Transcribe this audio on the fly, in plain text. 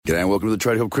G'day and welcome to the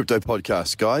Trader Hub Crypto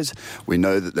Podcast. Guys, we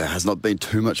know that there has not been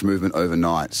too much movement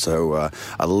overnight, so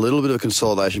a little bit of a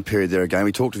consolidation period there again.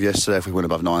 We talked of yesterday, if we went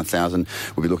above 9,000,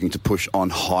 we'll be looking to push on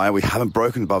higher. We haven't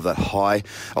broken above that high,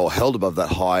 or held above that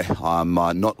high. I'm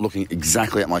not looking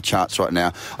exactly at my charts right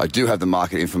now. I do have the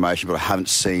market information, but I haven't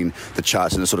seen the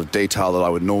charts in the sort of detail that I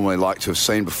would normally like to have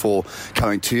seen before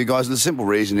coming to you guys. And the simple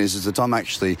reason is that I'm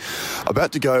actually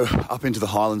about to go up into the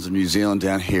highlands of New Zealand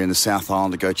down here in the South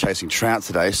Island to go chasing trout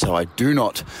today. So I do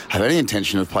not have any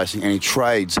intention of placing any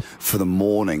trades for the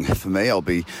morning. For me, I'll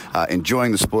be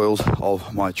enjoying the spoils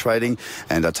of my trading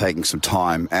and taking some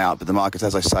time out. But the markets,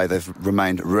 as I say, they've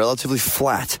remained relatively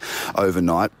flat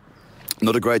overnight.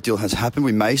 Not a great deal has happened.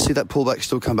 We may see that pullback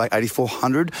still come back,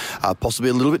 8,400, possibly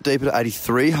a little bit deeper to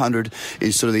 8,300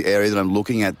 is sort of the area that I'm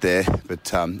looking at there.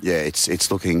 But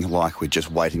it's looking like we're just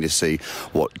waiting to see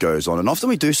what goes on. And often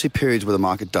we do see periods where the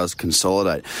market does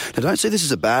consolidate. Now, don't see this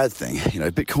as a bad thing. You know,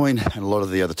 Bitcoin and a lot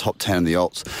of the other top 10 and the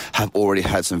alts have already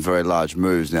had some very large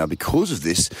moves. Now, because of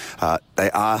this, they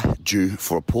are due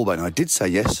for a pullback. And I did say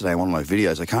yesterday in one of my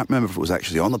videos, I can't remember if it was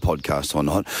actually on the podcast or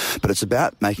not, but it's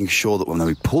about making sure that when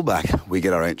we pull back, we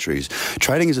get our entries.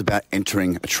 Trading is about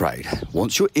entering a trade.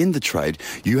 Once you're in the trade,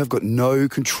 you have got no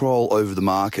control over the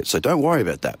market. So don't worry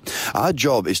about that. Our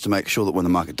job is to make sure that when the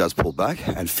market does pull back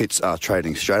and fits our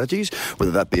trading strategies,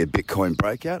 whether that be a Bitcoin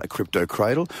breakout, a crypto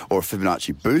cradle, or a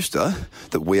Fibonacci booster,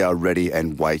 that we are ready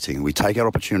and waiting. We take our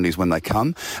opportunities when they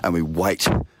come and we wait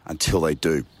until they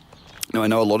do. Now, I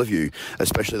know a lot of you,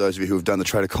 especially those of you who have done the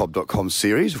TraderCobb.com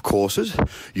series of courses,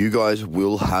 you guys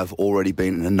will have already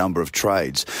been in a number of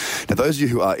trades. Now, those of you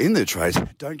who are in the trades,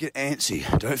 don't get antsy.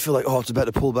 Don't feel like, it's about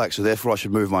to pull back, so therefore I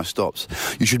should move my stops.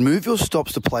 You should move your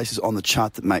stops to places on the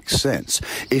chart that make sense.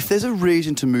 If there's a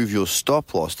reason to move your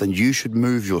stop loss, then you should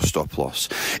move your stop loss.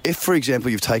 If, for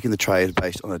example, you've taken the trade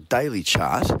based on a daily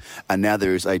chart, and now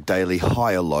there is a daily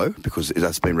higher low, because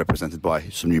that's been represented by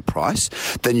some new price,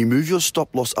 then you move your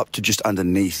stop loss up to just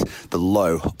underneath the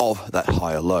low of that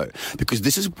higher low, because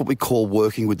this is what we call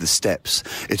working with the steps.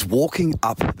 It's walking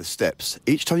up the steps.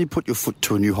 Each time you put your foot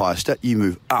to a new higher step, you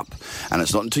move up, and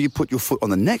it's not until you put your foot on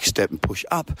the next step and push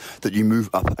up that you move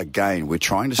up again. We're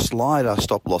trying to slide our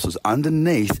stop losses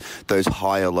underneath those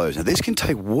higher lows. Now, this can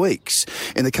take weeks.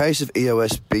 In the case of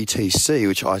EOS BTC,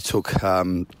 which I took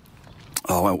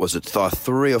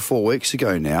 3 or 4 weeks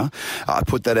ago now, I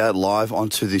put that out live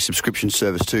onto the subscription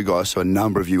service too, guys, so a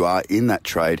number of you are in that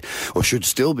trade, or should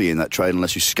still be in that trade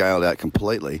unless you scaled out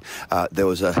completely. There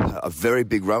was a very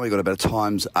big run. We got about a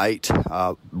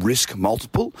x8 risk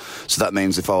multiple, so that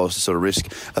means if I was to sort of risk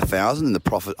 1,000 and the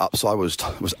profit upside was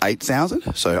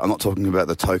 8,000, so I'm not talking about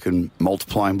the token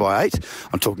multiplying by 8,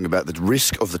 I'm talking about the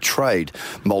risk of the trade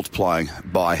multiplying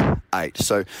by 8.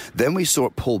 So then we saw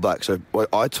it pull back. So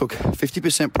I took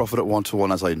 50% profit at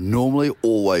 1-to-1, as I normally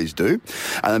always do.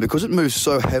 And then because it moves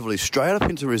so heavily straight up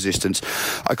into resistance,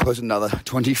 I closed another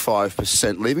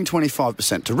 25%, leaving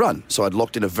 25% to run. So I'd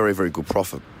locked in a very, very good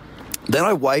profit. Then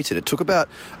I waited. It took about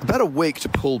a week to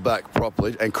pull back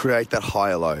properly and create that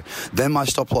higher low. Then my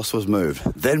stop loss was moved.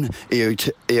 Then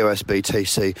EOS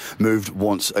BTC moved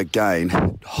once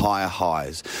again, higher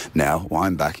highs. Now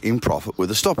I'm back in profit with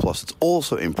a stop loss. It's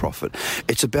also in profit.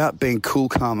 It's about being cool,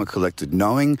 calm and collected,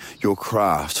 knowing your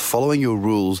craft, following your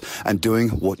rules and doing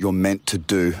what you're meant to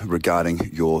do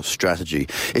regarding your strategy.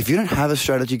 If you don't have a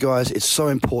strategy, guys, it's so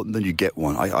important that you get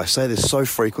one. I say this so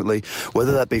frequently,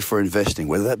 whether that be for investing,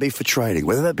 whether that be for trading,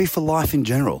 whether that be for life in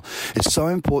general. It's so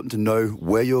important to know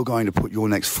where you're going to put your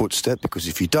next footstep, because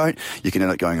if you don't, you can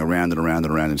end up going around and around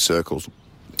and around in circles.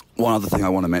 One other thing I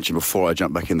want to mention before I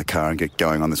jump back in the car and get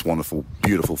going on this wonderful,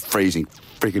 beautiful, freezing,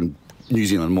 freaking New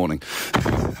Zealand morning.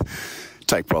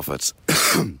 Take profits.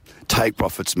 Take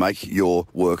profits. Make your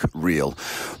work real.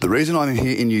 The reason I'm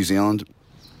here in New Zealand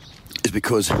is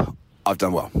because I've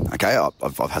done well, okay?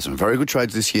 I've had some very good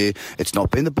trades this year. It's not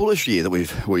been the bullish year that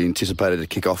we anticipated to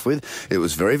kick off with. It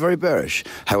was very, very bearish.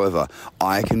 However,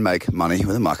 I can make money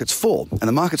when the markets fall. And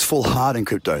the markets fall hard in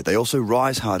crypto. They also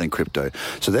rise hard in crypto.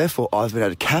 So therefore, I've been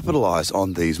able to capitalize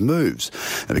on these moves.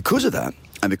 And because of that,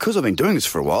 and because I've been doing this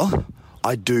for a while,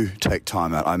 I do take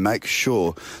time out. I make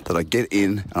sure that I get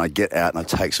in and I get out and I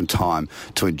take some time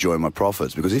to enjoy my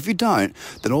profits. Because if you don't,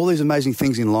 then all these amazing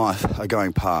things in life are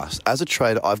going past. As a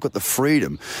trader, I've got the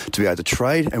freedom to be able to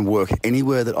trade and work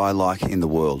anywhere that I like in the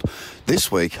world.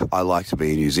 This week, I like to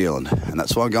be in New Zealand. And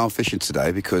that's why I'm going fishing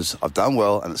today, because I've done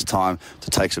well and it's time to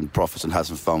take some profits and have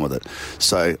some fun with it.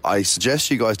 So I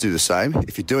suggest you guys do the same.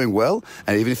 If you're doing well,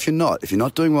 and even if you're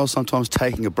not doing well, sometimes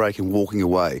taking a break and walking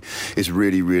away is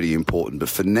really, really important. But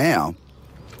for now,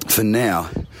 For now,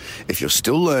 if you're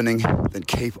still learning, then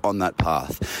keep on that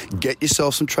path. Get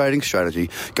yourself some trading strategy.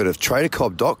 Go to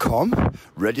tradercobb.com,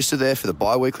 register there for the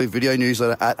bi-weekly video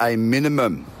newsletter at a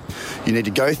minimum. You need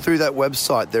to go through that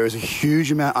website. There is a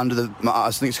huge amount under the, I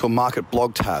think it's called Market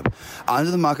Blog tab.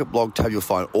 Under the Market Blog tab, you'll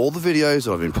find all the videos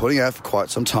that I've been putting out for quite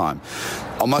some time.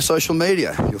 On my social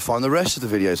media, you'll find the rest of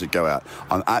the videos that go out.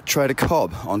 I'm at Trader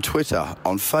Cobb on Twitter,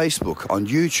 on Facebook, on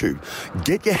YouTube.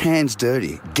 Get your hands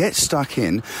dirty, get stuck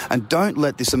in, and don't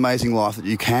let this amazing life that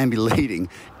you can be leading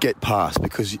get past,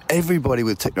 because everybody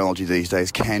with technology these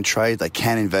days can trade, they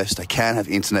can invest, they can have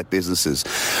internet businesses.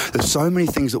 There's so many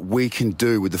things that we can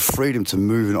do with the freedom to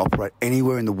move and operate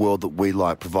anywhere in the world that we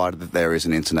like, provided that there is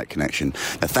an internet connection.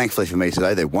 Now, thankfully for me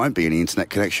today, there won't be any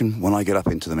internet connection when I get up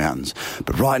into the mountains.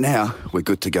 But right now, we're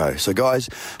good to go. So guys,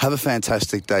 have a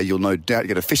fantastic day. You'll no doubt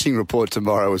get a fishing report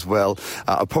tomorrow as well.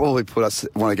 I'll probably put us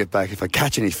when I get back if I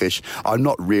catch any fish. I'm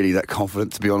not really that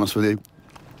confident, to be honest with you.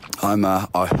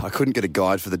 I couldn't get a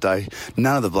guide for the day.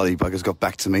 None of the bloody buggers got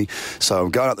back to me. So I'm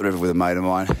going up the river with a mate of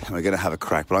mine and we're going to have a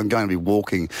crack. But I'm going to be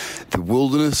walking the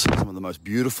wilderness, some of the most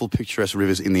beautiful, picturesque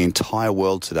rivers in the entire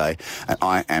world today. And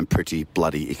I am pretty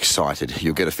bloody excited.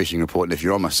 You'll get a fishing report. And if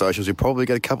you're on my socials, you'll probably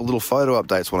get a couple little photo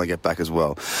updates when I get back as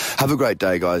well. Have a great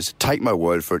day, guys. Take my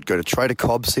word for it. Go to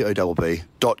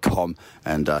tradercobb.com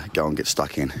and go and get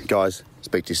stuck in. Guys,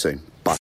 speak to you soon.